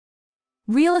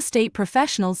Real estate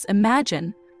professionals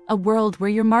imagine a world where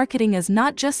your marketing is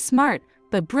not just smart,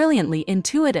 but brilliantly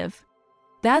intuitive.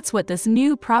 That's what this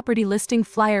new property listing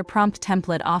flyer prompt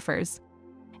template offers.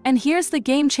 And here's the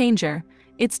game changer.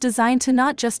 It's designed to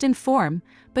not just inform,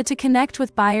 but to connect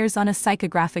with buyers on a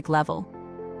psychographic level.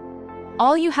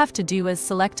 All you have to do is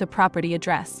select a property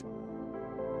address.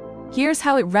 Here's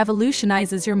how it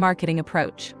revolutionizes your marketing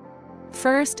approach.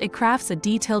 First, it crafts a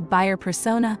detailed buyer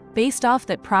persona based off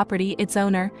that property, its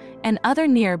owner, and other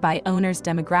nearby owners'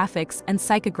 demographics and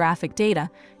psychographic data,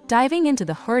 diving into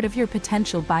the heart of your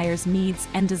potential buyers' needs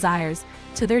and desires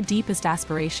to their deepest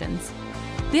aspirations.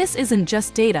 This isn't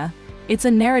just data, it's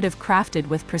a narrative crafted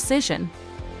with precision.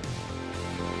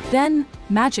 Then,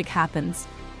 magic happens.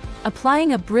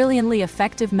 Applying a brilliantly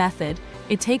effective method,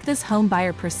 it takes this home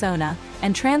buyer persona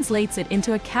and translates it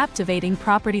into a captivating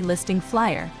property listing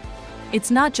flyer. It's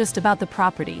not just about the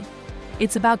property.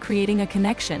 It's about creating a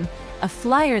connection, a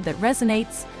flyer that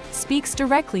resonates, speaks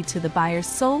directly to the buyer's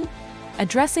soul,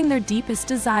 addressing their deepest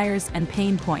desires and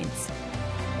pain points.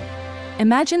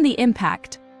 Imagine the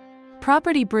impact.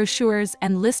 Property brochures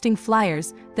and listing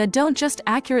flyers that don't just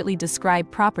accurately describe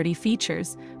property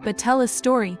features, but tell a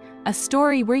story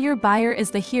where your buyer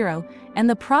is the hero and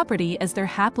the property is their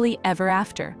happily ever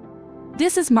after.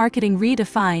 This is marketing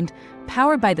redefined,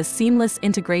 powered by the seamless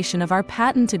integration of our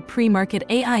patented pre-market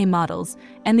AI models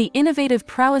and the innovative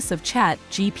prowess of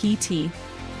ChatGPT.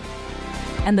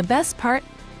 And the best part?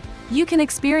 You can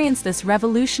experience this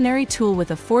revolutionary tool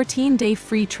with a 14-day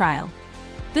free trial.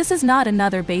 This is not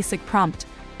another basic prompt,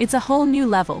 it's a whole new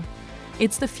level.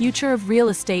 It's the future of real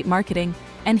estate marketing,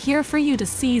 and here for you to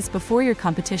seize before your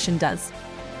competition does.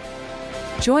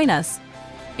 Join us.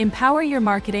 Empower your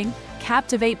marketing,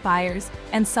 captivate buyers,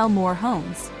 and sell more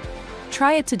homes.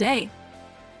 Try it today.